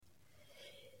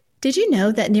Did you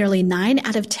know that nearly 9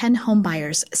 out of 10 home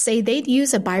buyers say they'd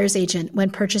use a buyer's agent when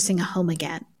purchasing a home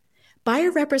again? Buyer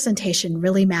representation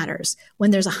really matters when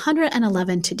there's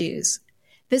 111 to-dos.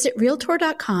 Visit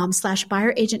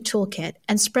Realtor.com/buyer agent toolkit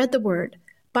and spread the word.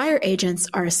 Buyer agents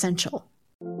are essential.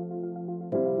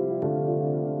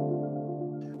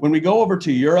 When we go over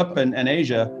to Europe and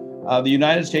Asia, the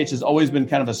United States has always been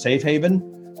kind of a safe haven,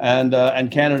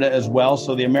 and Canada as well.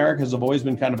 So the Americas have always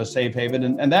been kind of a safe haven,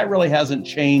 and that really hasn't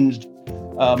changed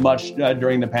much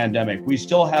during the pandemic. We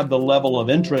still have the level of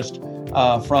interest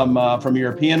from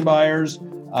European buyers,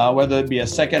 whether it be a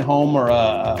second home or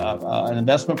an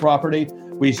investment property.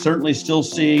 We certainly still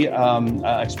see,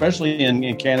 especially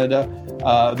in Canada,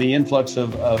 the influx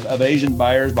of Asian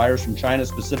buyers from China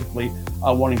specifically,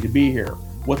 wanting to be here.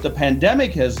 What the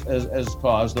pandemic has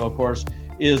caused, though, of course,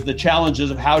 is the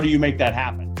challenges of how do you make that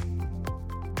happen.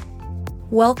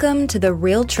 Welcome to the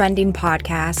RealTrending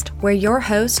podcast, where your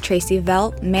host, Tracy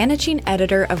Velt, managing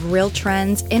editor of Real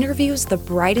Trends, interviews the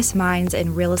brightest minds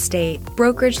in real estate.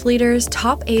 Brokerage leaders,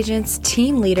 top agents,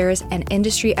 team leaders, and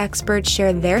industry experts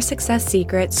share their success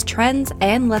secrets, trends,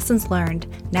 and lessons learned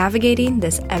navigating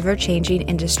this ever-changing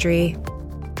industry.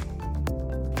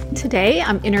 Today,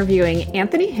 I'm interviewing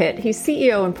Anthony Hitt. He's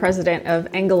CEO and president of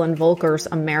Engel Völkers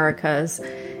Americas.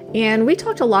 And we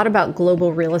talked a lot about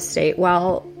global real estate.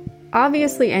 While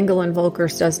obviously Engel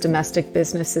Völkers does domestic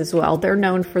business as well, they're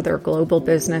known for their global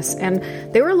business. And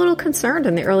they were a little concerned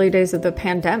in the early days of the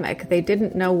pandemic. They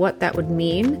didn't know what that would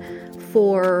mean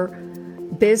for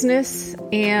business,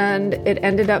 and it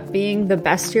ended up being the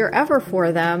best year ever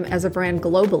for them as a brand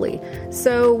globally.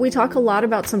 So we talk a lot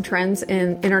about some trends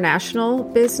in international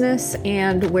business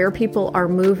and where people are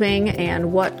moving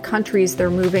and what countries they're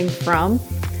moving from.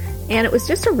 And it was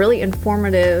just a really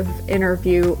informative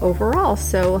interview overall,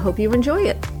 so hope you enjoy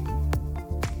it.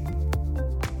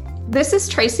 This is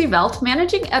Tracy Velt,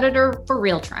 managing editor for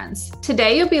Real Trends.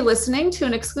 Today, you'll be listening to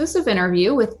an exclusive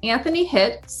interview with Anthony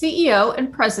Hitt, CEO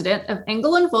and president of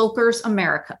Engel Völkers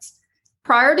Americas.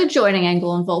 Prior to joining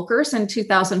Engel Völkers in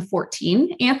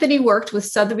 2014, Anthony worked with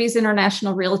Sotheby's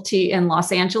International Realty in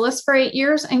Los Angeles for 8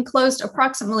 years and closed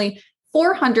approximately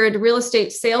 400 real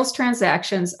estate sales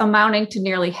transactions amounting to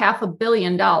nearly $500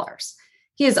 million.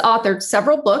 He has authored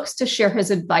several books to share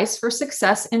his advice for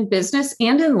success in business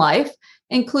and in life,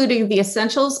 including The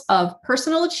Essentials of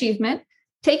Personal Achievement,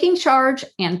 Taking Charge,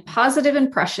 and Positive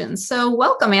Impressions. So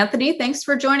welcome, Anthony. Thanks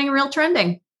for joining Real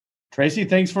Trending. Tracy,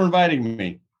 thanks for inviting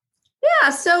me.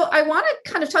 Yeah, so I want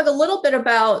to kind of talk a little bit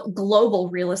about global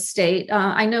real estate.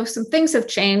 I know some things have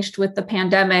changed with the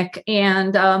pandemic,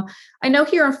 and I know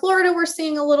here in Florida, we're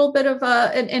seeing a little bit of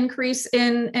an increase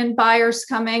in buyers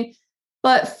coming.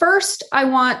 But first, I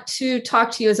want to talk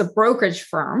to you as a brokerage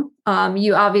firm.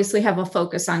 You obviously have a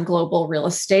focus on global real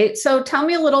estate. So tell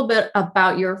me a little bit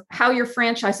about how your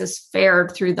franchises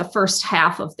fared through the first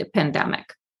half of the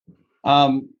pandemic.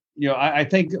 I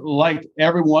think like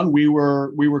everyone, we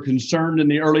were concerned in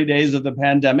the early days of the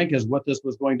pandemic as what this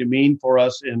was going to mean for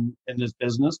us in this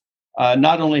business,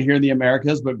 not only here in the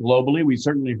Americas, but globally. We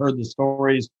certainly heard the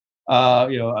stories,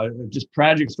 just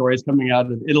tragic stories coming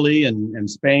out of Italy and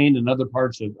Spain and other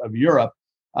parts of Europe.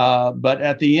 But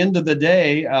at the end of the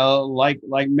day, like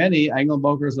many, Engel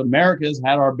Völkers Americas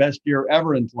had our best year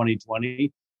ever in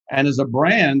 2020. And as a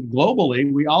brand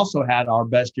globally, we also had our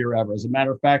best year ever. As a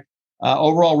matter of fact,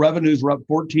 overall revenues were up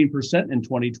 14% in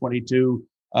 2022.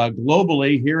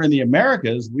 Globally, here in the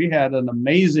Americas, we had an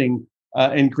amazing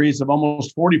increase of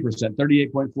almost 40%,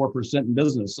 38.4% in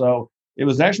business. So it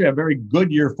was actually a very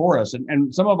good year for us.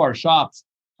 And some of our shops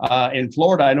in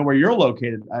Florida, I know where you're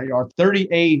located, our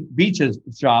 30A Beaches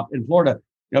shop in Florida,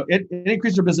 it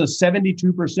increased our business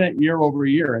 72% year over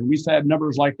year. And we used to have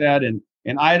numbers like that in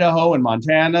Idaho and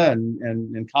Montana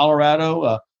and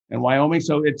Colorado and Wyoming.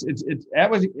 So it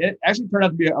actually turned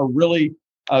out to be a really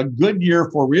good year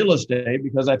for real estate,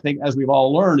 because I think, as we've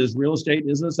all learned, is real estate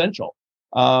is essential.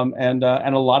 And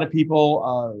a lot of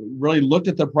people really looked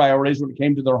at the priorities when it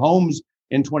came to their homes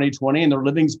in 2020 and their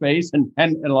living space, and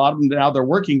a lot of them now their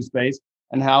working space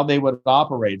and how they would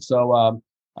operate. So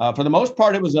for the most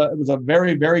part, it was a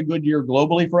very, very good year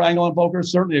globally for Engel Völkers.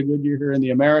 Certainly a good year here in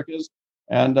the Americas,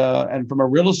 and from a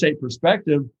real estate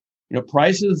perspective,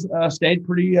 prices stayed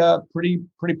pretty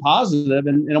positive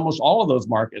in almost all of those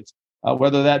markets,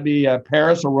 whether that be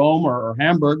Paris or Rome or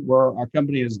Hamburg, where our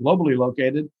company is globally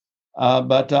located.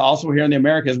 But also here in the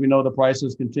Americas, we know the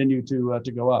prices continue to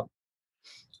go up.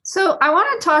 So I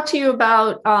want to talk to you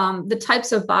about the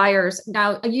types of buyers.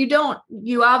 Now,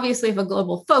 you obviously have a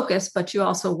global focus, but you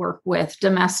also work with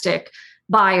domestic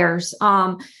buyers.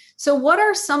 So what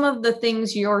are some of the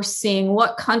things you're seeing?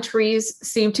 What countries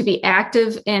seem to be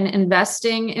active in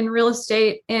investing in real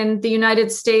estate in the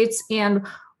United States? And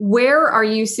where are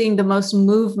you seeing the most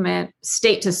movement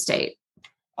state to state?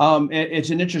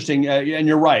 It's an interesting, and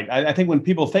you're right. I think when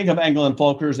people think of Engel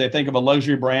Völkers, they think of a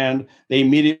luxury brand. They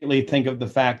immediately think of the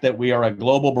fact that we are a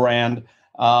global brand,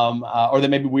 or that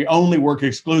maybe we only work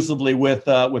exclusively with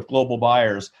global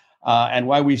buyers. And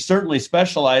why we certainly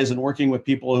specialize in working with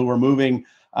people who are moving,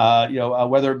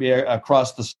 whether it be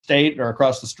across the state or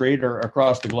across the street or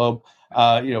across the globe.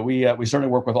 We certainly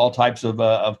work with all types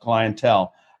of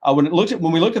clientele. When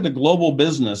we look at the global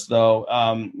business, though,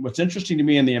 what's interesting to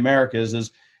me in the Americas is,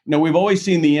 we've always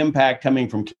seen the impact coming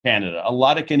from Canada. A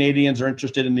lot of Canadians are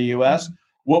interested in the U.S.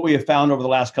 What we have found over the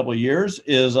last couple of years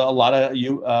is a lot of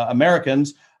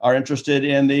Americans are interested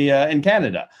in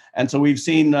Canada, and so we've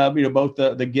seen both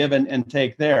the give and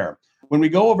take there. When we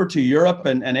go over to Europe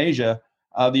and Asia,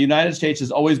 the United States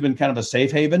has always been kind of a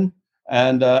safe haven,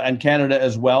 and Canada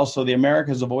as well. So the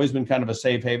Americas have always been kind of a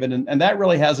safe haven, and that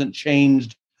really hasn't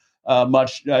changed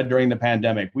much during the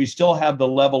pandemic. We still have the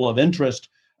level of interest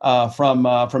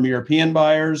from European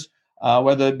buyers,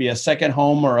 whether it be a second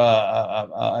home or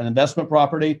an investment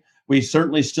property. We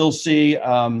certainly still see,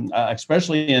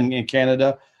 especially in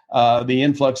Canada, the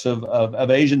influx of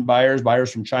Asian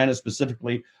buyers from China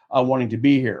specifically, wanting to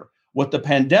be here. What the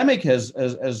pandemic has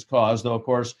caused, though, of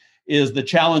course, is the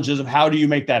challenges of how do you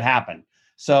make that happen.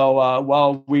 So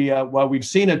while we've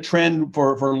seen a trend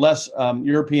for less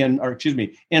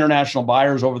international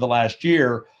buyers over the last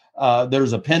year,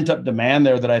 there's a pent-up demand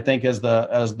there that I think as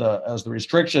the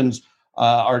restrictions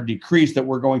are decreased, that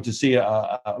we're going to see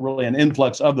really an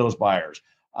influx of those buyers.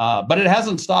 But it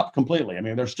hasn't stopped completely. I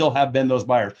mean, there still have been those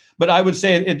buyers, but I would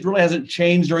say it really hasn't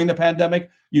changed during the pandemic.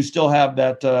 You still have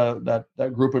that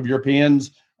group of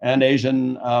Europeans and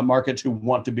Asian markets who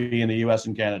want to be in the U.S.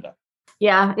 and Canada.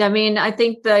 Yeah, I mean, I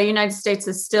think the United States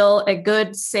is still a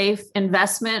good, safe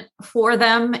investment for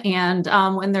them. And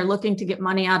when they're looking to get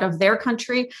money out of their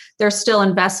country, they're still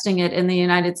investing it in the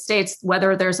United States,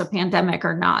 whether there's a pandemic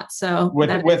or not. So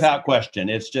without question,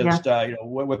 it's just,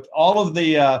 with all of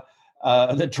the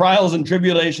trials and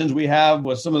tribulations we have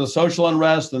with some of the social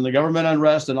unrest and the government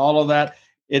unrest and all of that,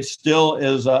 it still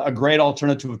is a great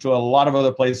alternative to a lot of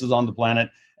other places on the planet.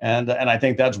 And I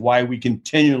think that's why we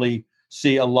continually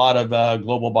see a lot of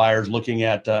global buyers looking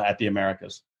at the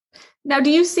Americas. Now, do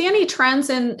you see any trends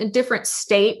in different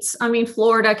states? I mean,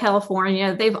 Florida,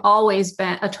 California, they've always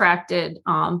been attracted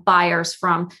buyers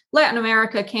from Latin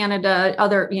America, Canada,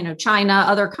 China,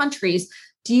 other countries.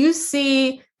 Do you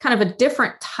see kind of a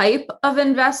different type of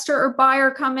investor or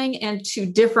buyer coming into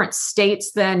different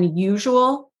states than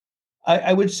usual?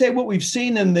 I would say what we've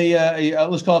seen in the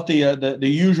let's call it the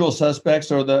usual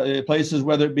suspects, or the places,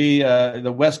 whether it be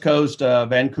the West Coast,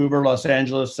 Vancouver, Los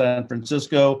Angeles, San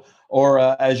Francisco, or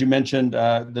as you mentioned,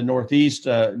 the Northeast,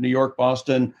 New York,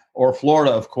 Boston, or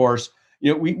Florida, of course.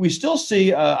 We still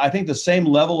see I think the same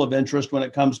level of interest when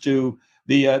it comes to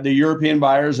the European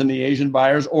buyers and the Asian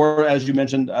buyers, or as you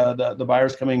mentioned, the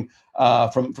buyers coming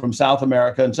from South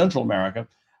America and Central America.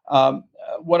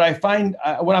 What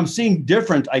I'm seeing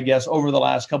different, I guess, over the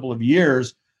last couple of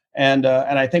years, and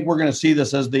I think we're going to see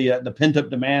this as the pent-up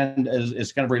demand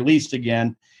is kind of released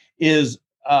again, is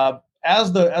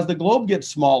as the globe gets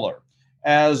smaller,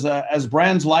 as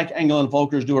brands like Engel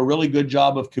Völkers do a really good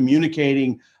job of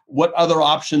communicating what other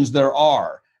options there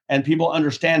are, and people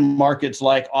understand markets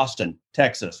like Austin,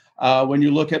 Texas. When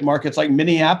you look at markets like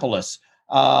Minneapolis,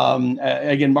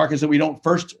 again, markets that we don't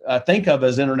first think of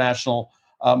as international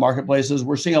marketplaces,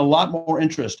 we're seeing a lot more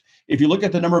interest. If you look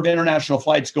at the number of international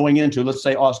flights going into, let's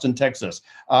say, Austin, Texas,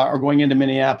 or going into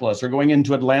Minneapolis, or going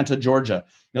into Atlanta, Georgia,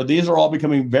 these are all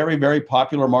becoming very, very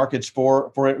popular markets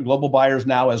for global buyers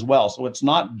now as well. So it's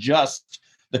not just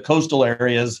the coastal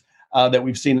areas that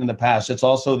we've seen in the past. It's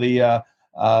also the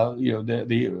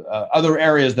other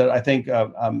areas that I think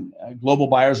global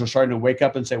buyers are starting to wake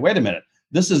up and say, wait a minute,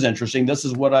 this is interesting. This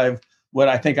is what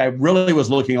I think I really was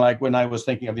looking like when I was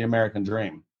thinking of the American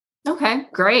dream. Okay,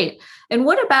 great. And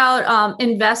what about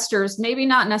investors, maybe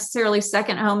not necessarily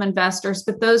second home investors,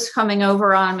 but those coming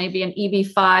over on maybe an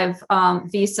EB-5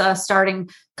 visa, starting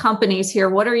companies here?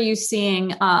 What are you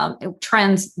seeing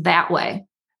trends that way?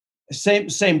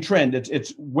 Same trend.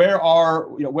 It's where are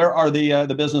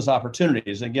the business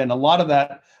opportunities? Again, a lot of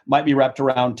that might be wrapped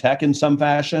around tech in some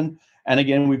fashion. And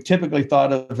again, we've typically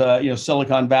thought of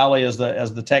Silicon Valley as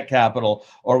the tech capital,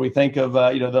 or we think of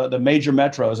the major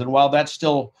metros. And while that's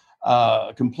still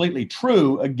completely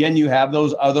true, again, you have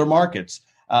those other markets.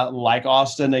 like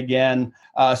Austin again,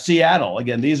 Seattle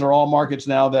again. These are all markets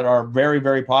now that are very,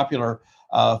 very popular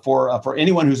for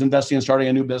anyone who's investing in starting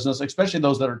a new business, especially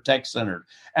those that are tech centered.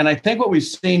 And I think what we've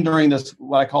seen during this,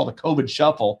 what I call the COVID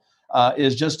shuffle,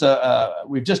 is just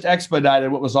we've just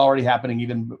expedited what was already happening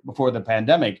even before the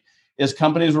pandemic. Is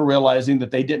companies were realizing that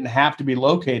they didn't have to be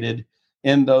located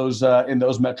in those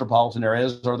metropolitan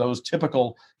areas or those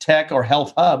typical tech or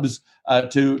health hubs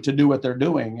to do what they're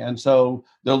doing. And so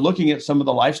they're looking at some of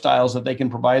the lifestyles that they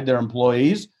can provide their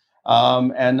employees.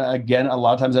 And again, a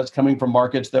lot of times that's coming from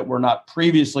markets that were not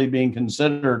previously being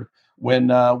considered when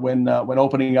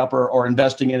opening up or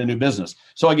investing in a new business.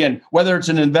 So again, whether it's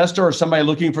an investor or somebody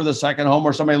looking for the second home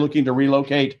or somebody looking to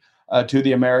relocate to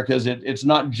the Americas, it's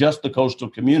not just the coastal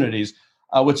communities.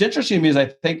 What's interesting to me is I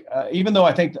think, even though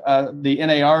I think the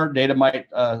NAR data might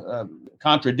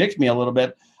contradict me a little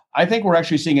bit, I think we're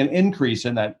actually seeing an increase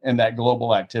in that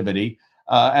global activity,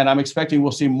 and I'm expecting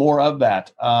we'll see more of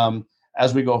that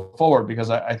as we go forward, because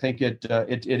I think it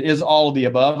is all of the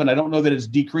above, and I don't know that it's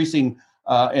decreasing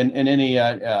in any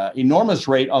enormous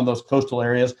rate on those coastal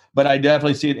areas, but I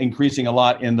definitely see it increasing a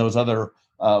lot in those other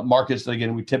markets that,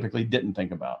 again, we typically didn't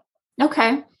think about.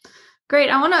 Okay, great.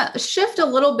 I want to shift a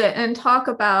little bit and talk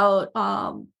about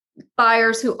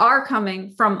buyers who are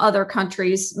coming from other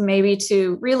countries, maybe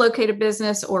to relocate a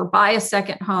business or buy a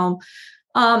second home.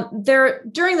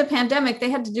 During the pandemic, they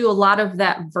had to do a lot of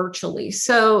that virtually.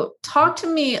 So talk to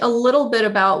me a little bit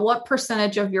about what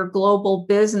percentage of your global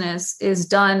business is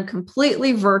done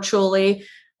completely virtually,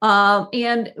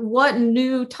 and what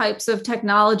new types of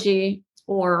technology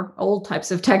or old types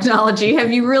of technology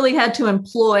have you really had to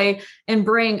employ and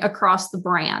bring across the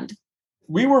brand?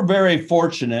 We were very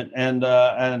fortunate, and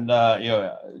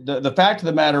the fact of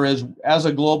the matter is, as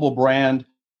a global brand,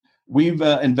 we've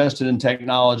invested in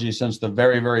technology since the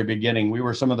very, very beginning. We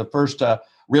were some of the first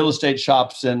real estate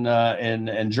shops in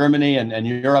Germany and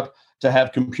Europe to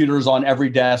have computers on every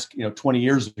desk, 20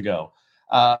 years ago.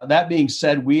 That being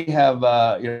said, we have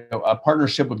a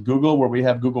partnership with Google where we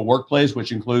have Google Workplace,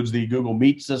 which includes the Google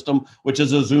Meet system, which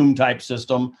is a Zoom type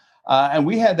system. And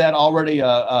we had that already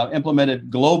implemented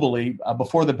globally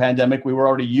before the pandemic. We were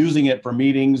already using it for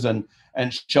meetings and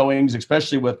showings,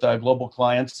 especially with global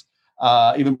clients,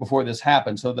 even before this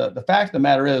happened. So the fact of the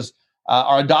matter is,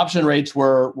 our adoption rates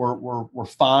were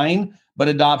fine, but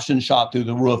adoption shot through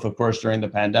the roof, of course, during the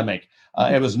pandemic.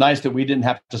 It was nice that we didn't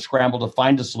have to scramble to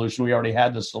find a solution. We already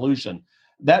had the solution.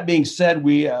 That being said,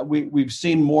 we've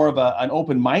seen more of an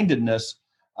open-mindedness,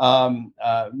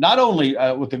 not only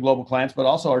with the global clients, but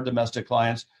also our domestic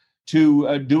clients,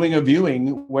 to doing a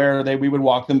viewing where we would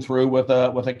walk them through with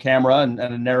a camera and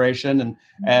a narration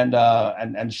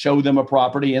and show them a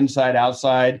property inside,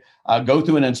 outside, go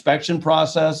through an inspection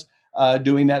process,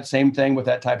 doing that same thing with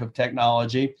that type of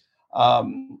technology.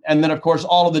 And then, of course,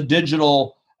 all of the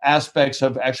digital aspects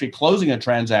of actually closing a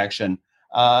transaction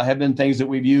have been things that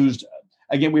we've used.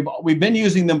 Again, we've been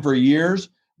using them for years.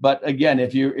 But again,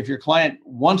 if your client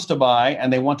wants to buy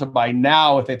and they want to buy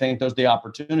now, if they think there's the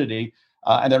opportunity,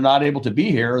 and they're not able to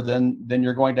be here, then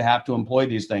you're going to have to employ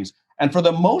these things. And for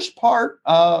the most part,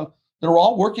 they're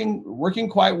all working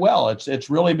quite well. It's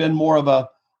really been more of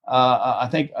I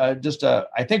think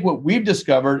what we've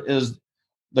discovered is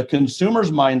the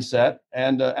consumer's mindset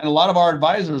and a lot of our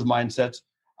advisors' mindsets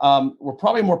were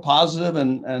probably more positive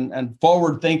and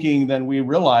forward thinking than we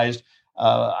realized.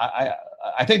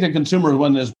 I think the consumer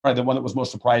one is probably the one that was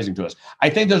most surprising to us. I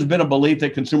think there's been a belief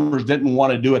that consumers didn't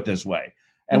want to do it this way.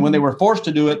 And when they were forced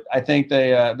to do it, I think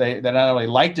they not only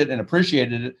liked it and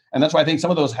appreciated it, and that's why I think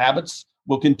some of those habits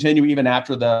will continue even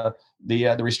after the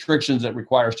restrictions that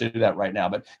require us to do that right now.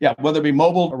 But yeah, whether it be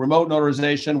mobile or remote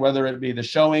notarization, whether it be the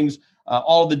showings,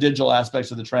 all of the digital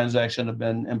aspects of the transaction have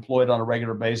been employed on a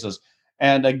regular basis.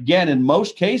 And again, in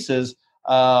most cases,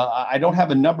 I don't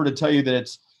have a number to tell you that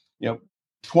it's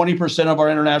 20% of our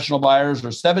international buyers or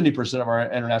 70% of our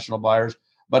international buyers.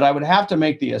 But I would have to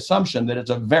make the assumption that it's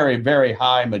a very, very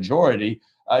high majority,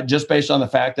 just based on the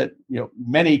fact that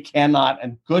many cannot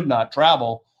and could not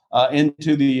travel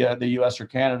into the U.S. or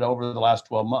Canada over the last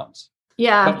 12 months.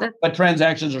 Yeah, but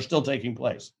transactions are still taking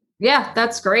place. Yeah,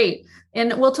 that's great.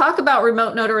 And we'll talk about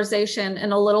remote notarization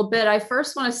in a little bit. I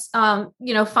first want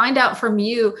to find out from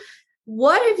you,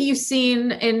 what have you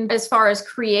seen in as far as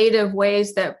creative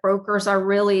ways that brokers are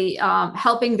really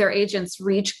helping their agents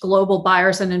reach global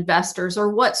buyers and investors?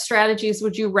 Or what strategies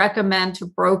would you recommend to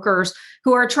brokers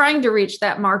who are trying to reach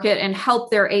that market and help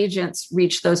their agents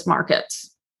reach those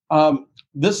markets?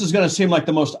 This is going to seem like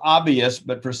the most obvious,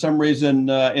 but for some reason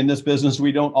in this business,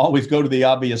 we don't always go to the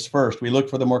obvious first. We look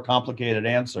for the more complicated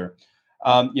answer.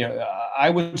 I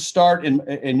would start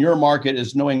in your market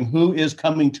is knowing who is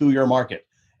coming to your market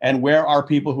and where are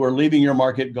people who are leaving your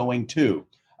market going to.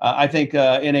 I think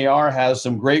NAR has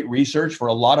some great research for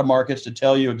a lot of markets to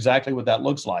tell you exactly what that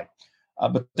looks like.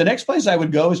 But the next place I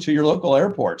would go is to your local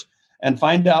airports and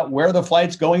find out where the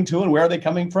flight's going to and where are they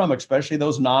coming from, especially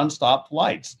those nonstop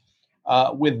flights.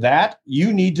 With that,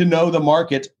 you need to know the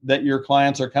market that your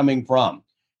clients are coming from.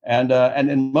 And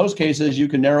in most cases, you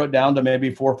can narrow it down to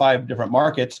maybe 4 or 5 different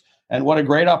markets. And what a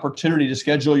great opportunity to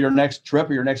schedule your next trip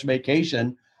or your next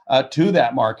vacation to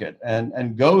that market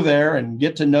and go there and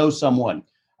get to know someone.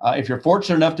 If you're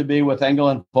fortunate enough to be with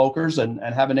Engel Völkers and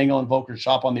have an Engel Völkers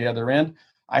shop on the other end,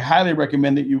 I highly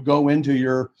recommend that you go into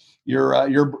your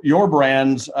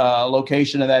brand's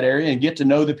location in that area and get to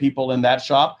know the people in that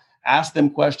shop. Ask them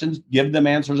questions, give them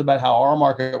answers about how our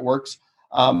market works,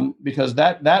 because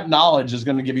that knowledge is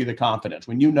going to give you the confidence.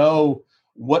 When you know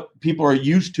what people are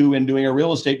used to in doing a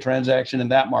real estate transaction in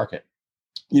that market,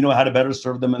 you know how to better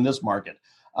serve them in this market.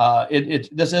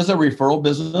 This is a referral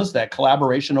business. That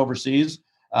collaboration overseas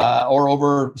or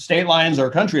over state lines or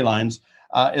country lines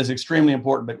is extremely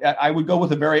important. But I would go with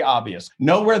the very obvious.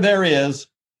 Know where there is,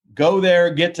 go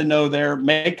there, get to know there,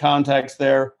 make contacts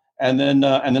there, and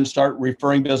then start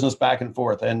referring business back and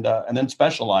forth, and then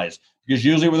specialize. Because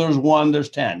usually when there's 1, there's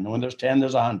 10. And when there's 10,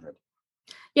 there's 100.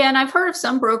 Yeah, and I've heard of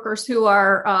some brokers who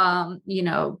are,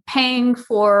 paying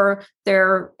for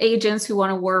their agents who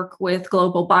want to work with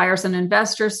global buyers and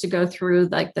investors to go through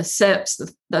like the SIPS,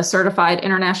 the Certified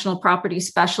International Property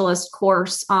Specialist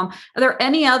course. Are there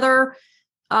any other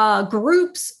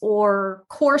groups or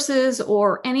courses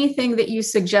or anything that you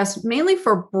suggest, mainly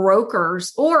for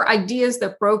brokers, or ideas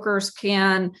that brokers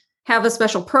can have a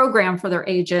special program for their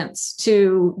agents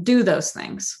to do those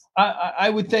things? I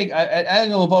would think at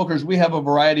Engel Völkers, we have a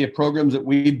variety of programs that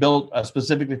we built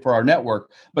specifically for our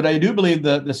network. But I do believe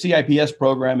the CIPS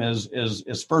program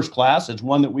is first class. It's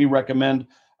one that we recommend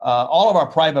all of our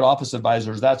private office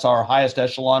advisors. That's our highest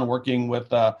echelon working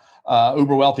with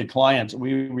uber wealthy clients.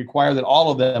 We require that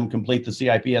all of them complete the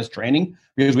CIPS training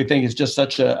because we think it's just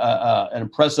such an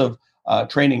impressive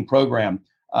training program.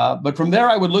 But from there,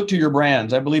 I would look to your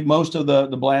brands. I believe most of the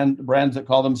brands that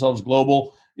call themselves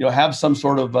global, have some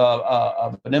sort of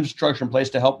an infrastructure in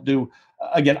place to help do.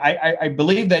 Again, I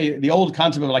believe the old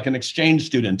concept of like an exchange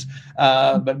student,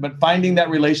 but finding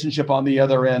that relationship on the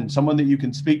other end, someone that you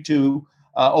can speak to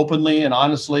openly and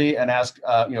honestly and ask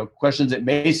questions that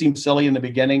may seem silly in the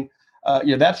beginning.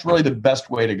 That's really the best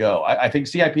way to go. I think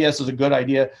CIPS is a good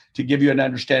idea to give you an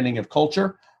understanding of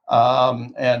culture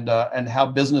and how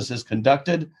business is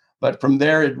conducted. But from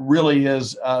there, it really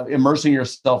is immersing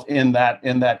yourself in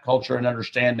that culture and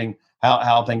understanding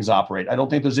how things operate. I don't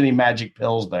think there's any magic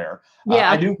pills there.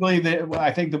 Yeah, I do believe that.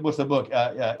 I think that with the book,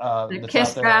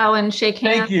 kiss, bow, and shake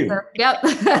hands. Thank you. Yep.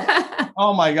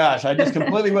 Oh my gosh, I just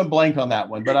completely went blank on that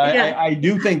one. But I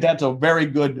do think that's a very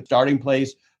good starting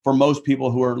place for most people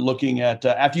who are looking at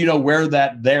after you know where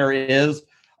that there is.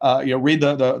 Read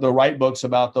the right books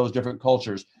about those different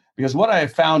cultures, because what I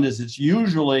have found is it's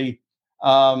usually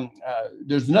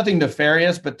there's nothing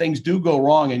nefarious, but things do go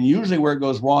wrong. And usually where it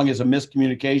goes wrong is a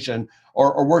miscommunication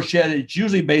or worse yet, it's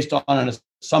usually based on an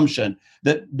assumption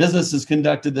that business is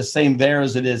conducted the same there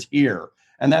as it is here.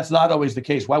 And that's not always the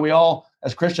case. Why we all,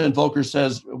 as Christian Völkers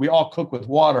says, we all cook with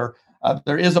water.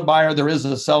 There is a buyer, there is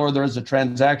a seller, there is a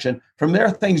transaction. From there,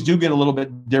 things do get a little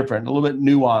bit different, a little bit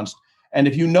nuanced. And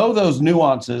if you know those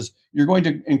nuances, you're going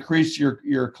to increase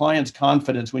your client's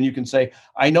confidence when you can say,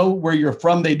 I know where you're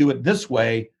from, they do it this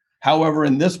way. However,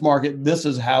 in this market, this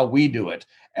is how we do it.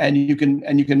 And you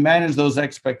can manage those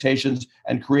expectations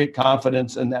and create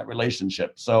confidence in that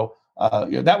relationship. So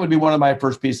that would be one of my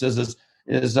first pieces is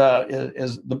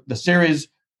the series,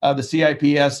 the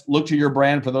CIPS. Look to your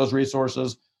brand for those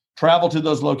resources. Travel to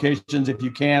those locations if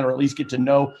you can, or at least get to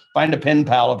know, find a pen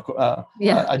pal,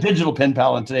 a digital pen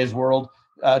pal in today's world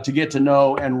to get to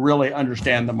know and really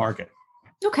understand the market.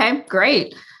 Okay,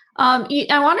 great.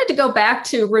 I wanted to go back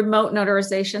to remote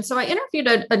notarization. So I interviewed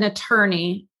an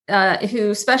attorney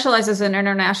who specializes in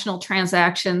international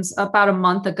transactions about a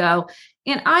month ago.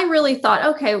 And I really thought,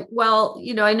 okay, well,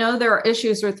 I know there are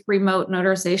issues with remote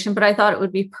notarization, but I thought it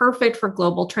would be perfect for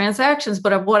global transactions.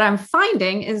 But what I'm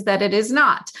finding is that it is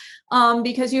not,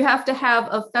 because you have to have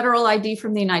a federal ID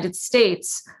from the United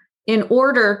States in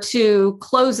order to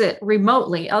close it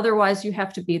remotely. Otherwise, you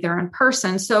have to be there in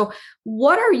person. So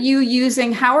what are you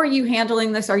using? How are you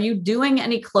handling this? Are you doing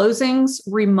any closings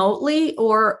remotely,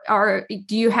 or are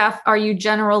you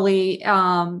generally,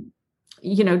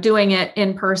 doing it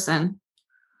in person?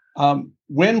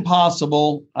 When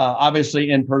possible,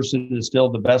 obviously in person is still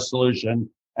the best solution.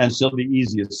 and still the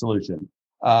easiest solution.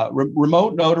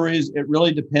 Remote notaries, it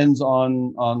really depends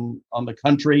on the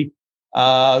country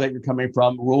that you're coming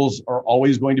from. Rules are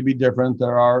always going to be different.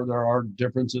 There are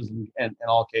differences in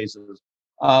all cases.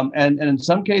 And in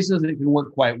some cases, it can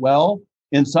work quite well.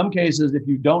 In some cases, if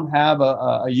you don't have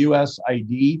a U.S.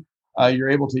 ID, you're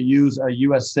able to use a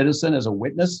U.S. citizen as a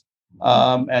witness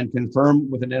and confirm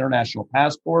with an international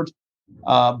passport.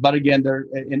 But again, there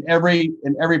in every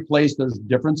place there's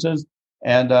differences,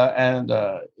 and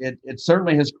it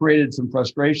certainly has created some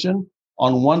frustration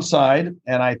on one side,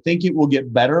 and I think it will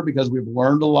get better because we've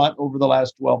learned a lot over the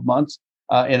last 12 months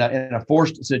in a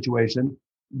forced situation.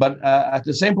 But at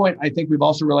the same point, I think we've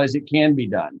also realized it can be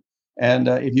done. And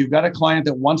if you've got a client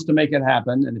that wants to make it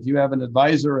happen, and if you have an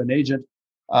advisor, an agent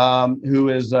who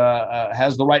has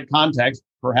the right context,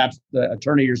 perhaps the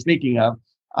attorney you're speaking of,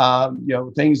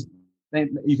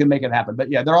 you can make it happen.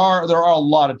 But yeah, there are a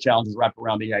lot of challenges wrapped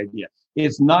around the idea.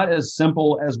 It's not as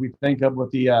simple as we think of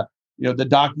with the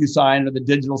DocuSign or the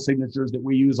digital signatures that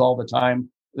we use all the time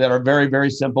that are very, very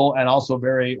simple and also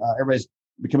very everybody's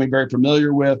becoming very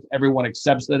familiar with. Everyone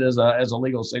accepts it as a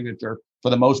legal signature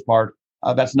for the most part.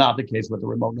 That's not the case with the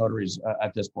remote notaries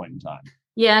at this point in time.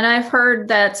 Yeah, and I've heard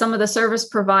that some of the service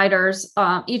providers,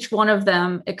 each one of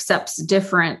them accepts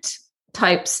different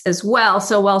types as well.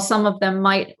 So while some of them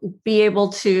might be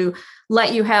able to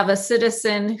let you have a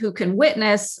citizen who can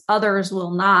witness, others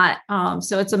will not.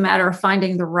 So it's a matter of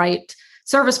finding the right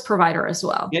service provider as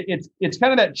well. It's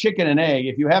kind of that chicken and egg.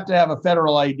 If you have to have a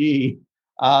federal ID,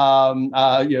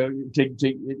 and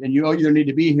you either need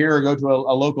to be here or go to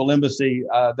a local embassy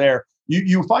there.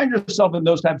 You find yourself in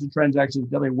those types of transactions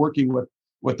definitely working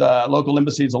with local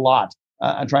embassies a lot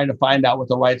and trying to find out what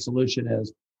the right solution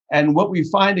is. And what we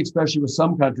find, especially with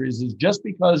some countries, is just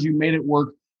because you made it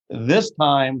work this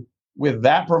time with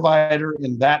that provider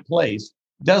in that place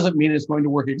doesn't mean it's going to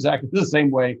work exactly the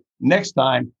same way next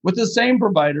time with the same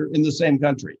provider in the same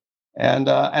country. And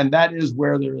that is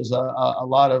where there is a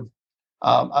lot of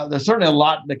there's certainly a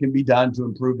lot that can be done to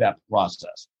improve that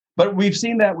process. But we've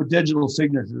seen that with digital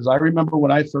signatures. I remember when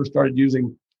I first started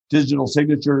using digital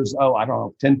signatures,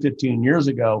 10, 15 years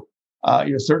ago,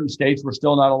 certain states were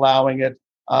still not allowing it.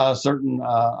 Certain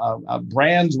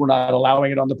brands were not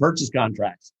allowing it on the purchase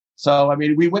contracts. So, I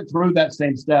mean, we went through that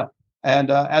same step. And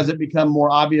as it became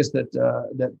more obvious that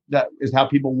is how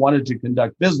people wanted to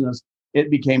conduct business,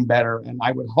 it became better. And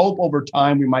I would hope over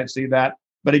time we might see that.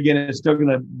 But again, it's still going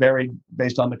to vary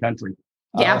based on the country.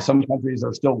 Yeah. Some countries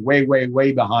are still way, way,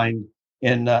 way behind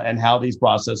in how these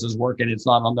processes work. And it's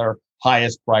not on their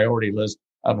highest priority list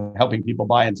of helping people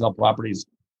buy and sell properties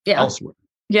elsewhere.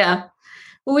 Yeah.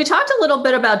 Well, we talked a little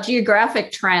bit about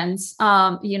geographic trends,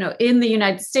 in the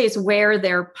United States, where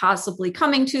they're possibly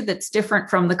coming to that's different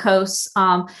from the coasts.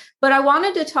 But I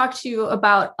wanted to talk to you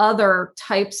about other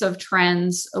types of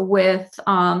trends with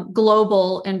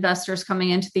global investors coming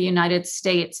into the United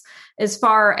States, as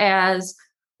far as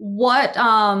what,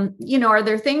 are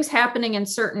there things happening in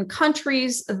certain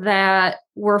countries that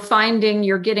we're finding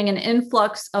you're getting an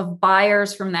influx of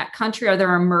buyers from that country? Are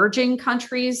there emerging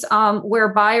countries where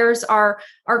buyers are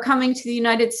coming to the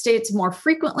United States more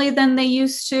frequently than they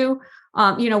used to?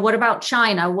 What about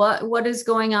China? What is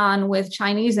going on with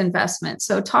Chinese investment?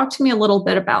 So talk to me a little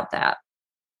bit about that.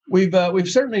 We've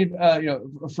certainly,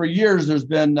 for years, there's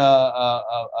been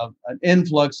an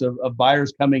influx of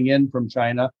buyers coming in from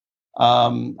China.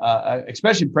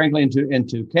 Especially frankly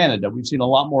into Canada. We've seen a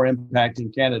lot more impact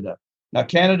in Canada. Now,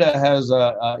 Canada has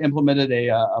implemented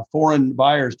a foreign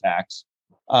buyers tax,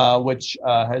 which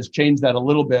has changed that a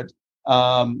little bit.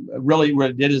 Really,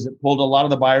 what it did is it pulled a lot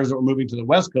of the buyers that were moving to the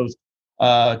West Coast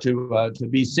to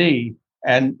BC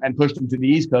and pushed them to the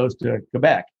East Coast to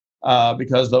Quebec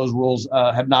because those rules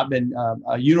have not been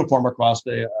uniform across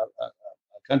the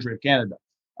country of Canada.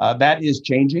 That is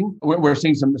changing. We're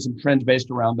seeing some trends based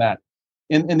around that.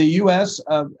 In the U.S.,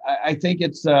 I think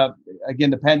it's,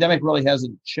 again, the pandemic really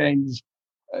hasn't changed.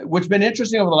 What's been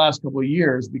interesting over the last couple of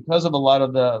years, because of a lot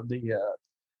of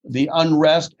the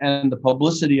unrest and the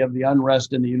publicity of the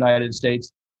unrest in the United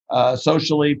States,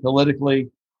 socially, politically,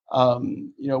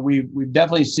 we've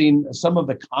definitely seen some of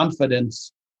the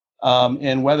confidence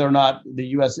in whether or not the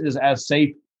U.S. is as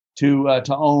safe to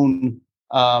own,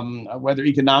 whether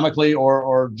economically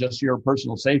or just your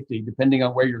personal safety, depending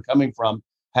on where you're coming from,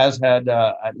 has had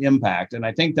an impact. And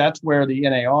I think that's where the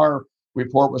NAR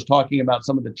report was talking about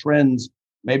some of the trends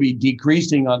maybe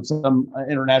decreasing on some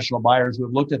international buyers who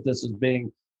have looked at this as being,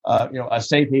 a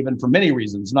safe haven for many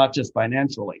reasons, not just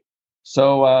financially.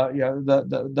 So,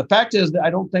 the fact is that I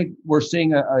don't think we're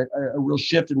seeing a real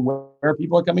shift in where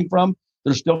people are coming from.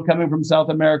 They're still coming from South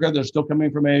America. They're still coming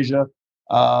from Asia.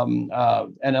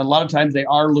 And a lot of times they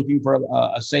are looking for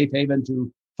a safe haven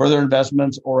to further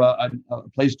investments or a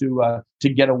place to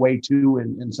get away to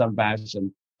in some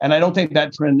fashion. And I don't think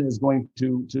that trend is going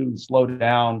to slow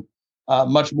down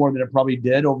much more than it probably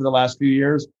did over the last few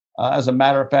years. As a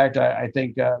matter of fact, I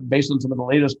think based on some of the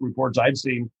latest reports I've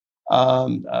seen,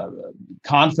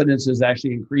 confidence is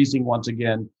actually increasing once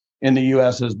again in the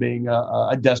U.S. as being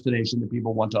a destination that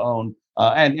people want to own.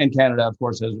 And Canada, of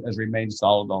course, has remained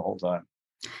solid the whole time.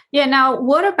 Yeah. Now,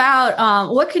 what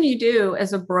about what can you do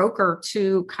as a broker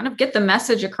to kind of get the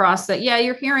message across that, yeah,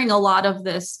 you're hearing a lot of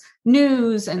this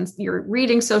news and you're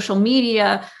reading social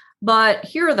media, but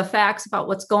here are the facts about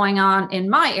what's going on in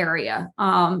my area.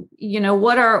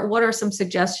 What are some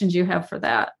suggestions you have for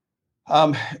that?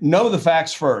 Know the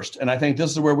facts first. And I think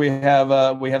this is where we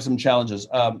have some challenges.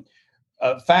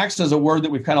 Facts is a word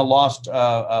that we've kind of lost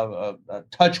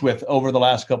touch with over the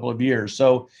last couple of years.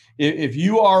 So if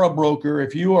you are a broker,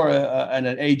 if you are an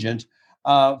agent,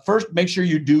 first make sure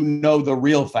you do know the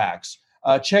real facts.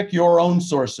 Check your own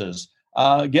sources.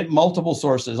 Get multiple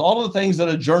sources. All of the things that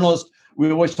a journalist,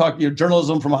 we always talk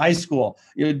journalism from high school.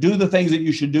 Do the things that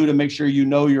you should do to make sure you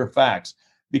know your facts.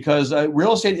 Because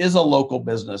real estate is a local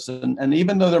business. And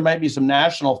even though there might be some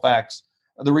national facts,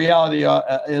 the reality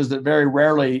is that very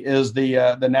rarely is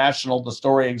the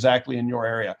story exactly in your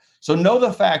area. So know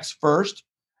the facts first,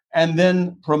 and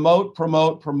then promote.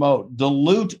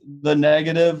 Dilute the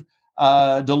negative,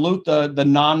 dilute the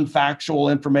non-factual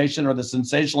information or the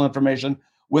sensational information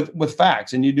with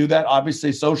facts. And you do that.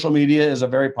 Obviously, social media is a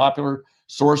very popular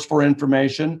source for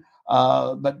information.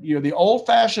 But the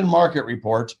old-fashioned market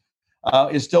report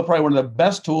is still probably one of the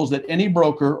best tools that any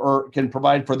broker can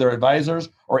provide for their advisors,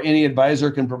 or any advisor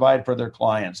can provide for their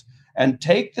clients. And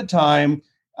take the time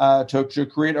to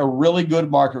create a really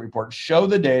good market report. Show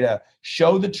the data,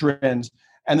 show the trends,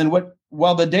 and then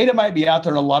while the data might be out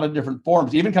there in a lot of different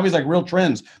forms, even companies like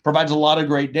RealTrends provides a lot of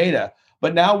great data.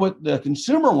 But now what the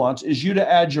consumer wants is you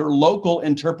to add your local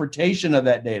interpretation of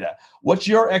that data. What's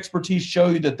your expertise show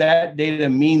you that data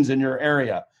means in your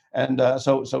area? And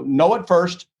so know it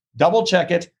first. Double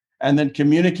check it, and then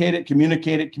communicate it.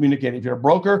 If you're a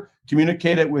broker,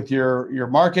 communicate it with your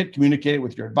market, communicate it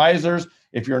with your advisors.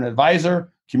 If you're an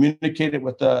advisor, communicate it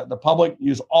with the public.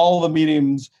 Use all the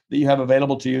mediums that you have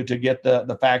available to you to get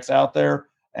the facts out there,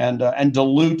 and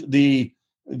dilute the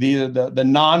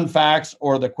non-facts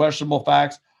or the questionable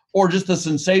facts, or just the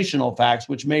sensational facts,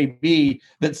 which may be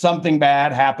that something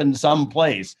bad happened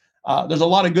someplace. There's a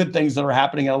lot of good things that are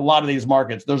happening in a lot of these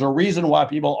markets. There's a reason why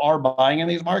people are buying in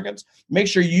these markets. Make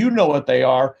sure you know what they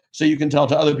are so you can tell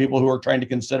to other people who are trying to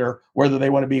consider whether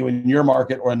they want to be in your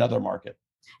market or another market.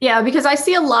 Yeah, because I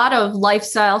see a lot of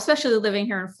lifestyle, especially living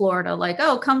here in Florida, like,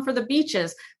 oh, come for the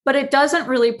beaches. But it doesn't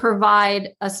really provide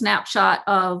a snapshot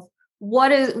of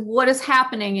what is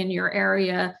happening in your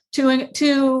area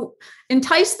to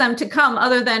entice them to come,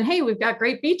 other than, hey, we've got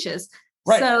great beaches.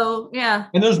 Right. So, yeah.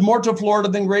 And there's more to Florida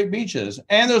than great beaches.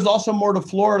 And there's also more to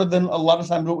Florida than a lot of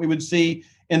times what we would see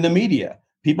in the media.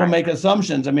 People make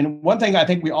assumptions. I mean, one thing I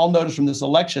think we all noticed from this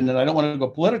election, and I don't want to go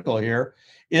political here,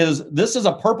 is this is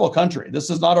a purple country. This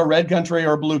is not a red country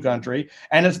or a blue country.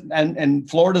 And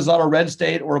Florida is not a red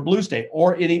state or a blue state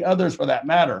or any others for that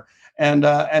matter. And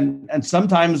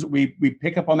sometimes we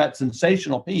pick up on that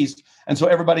sensational piece. And so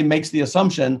everybody makes the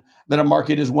assumption that a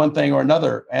market is one thing or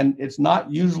another. And it's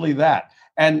not usually that.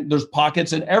 And there's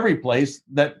pockets in every place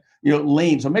that,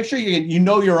 lean. So make sure you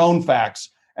know your own facts,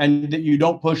 and that you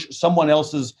don't push someone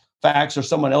else's facts or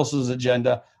someone else's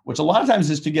agenda, which a lot of times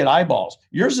is to get eyeballs.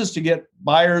 Yours is to get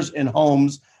buyers in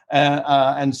homes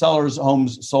and sellers'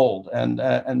 homes sold.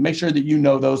 And make sure that you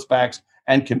know those facts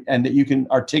and that you can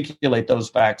articulate those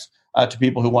facts to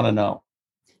people who want to know.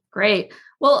 Great.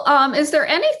 Well, is there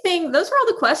anything, those were all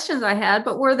the questions I had,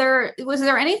 but was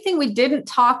there anything we didn't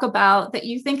talk about that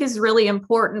you think is really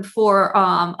important for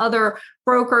other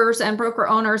brokers and broker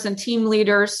owners and team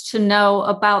leaders to know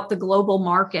about the global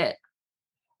market?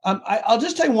 I'll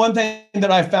just tell you one thing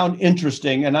that I found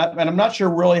interesting, and I'm not sure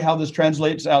really how this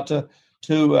translates out to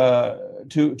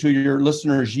your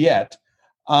listeners yet.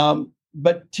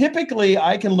 But typically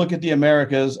I can look at the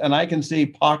Americas and I can see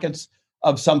pockets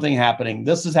of something happening.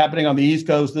 This is happening on the East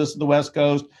Coast, this is the West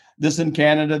Coast, this in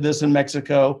Canada, this in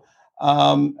Mexico.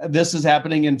 This is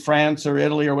happening in France or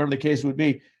Italy or whatever the case would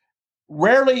be.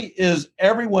 Rarely is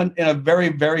everyone in a very,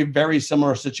 very, very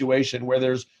similar situation where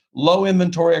there's low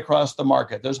inventory across the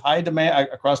market. There's high demand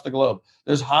across the globe.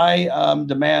 There's high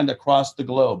demand across the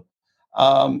globe.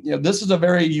 This is a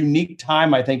very unique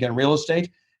time, I think, in real estate.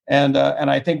 And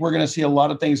I think we're going to see a lot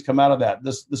of things come out of that.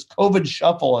 This COVID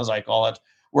shuffle, as I call it,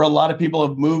 where a lot of people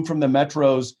have moved from the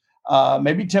metros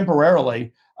maybe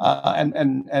temporarily,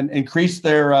 and increase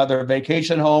their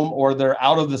vacation home or their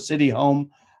out of the city home.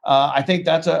 I think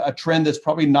that's a trend that's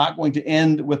probably not going to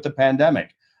end with the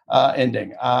pandemic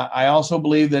ending. I also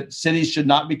believe that cities should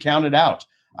not be counted out.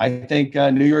 I think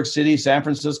New York City, San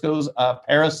Francisco's,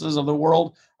 Paris's of the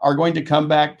world are going to come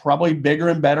back probably bigger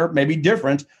and better, maybe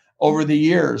different over the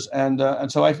years. And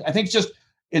so I think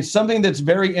it's something that's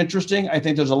very interesting. I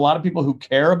think there's a lot of people who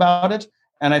care about it.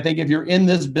 And I think if you're in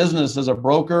this business as a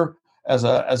broker, as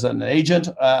an agent,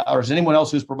 or as anyone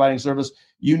else who's providing service,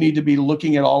 you need to be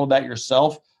looking at all of that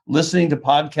yourself, listening to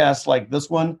podcasts like this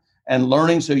one and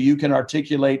learning so you can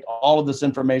articulate all of this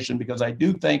information, because I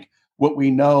do think what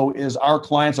we know is our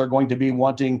clients are going to be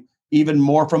wanting even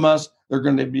more from us. They're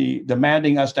going to be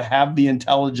demanding us to have the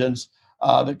intelligence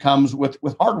that comes with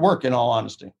hard work, in all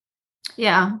honesty.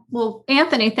 Yeah. Well,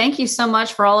 Anthony, thank you so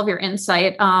much for all of your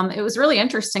insight. It was really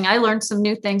interesting. I learned some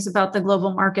new things about the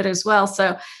global market as well.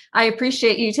 So I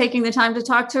appreciate you taking the time to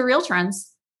talk to Real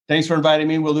Trends. Thanks for inviting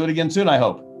me. We'll do it again soon, I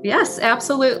hope. Yes,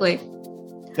 absolutely.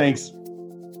 Thanks.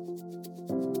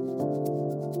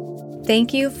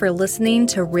 Thank you for listening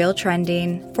to Real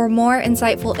Trending. For more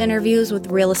insightful interviews with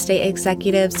real estate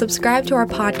executives, subscribe to our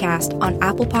podcast on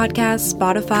Apple Podcasts,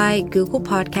 Spotify, Google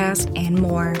Podcasts, and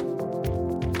more.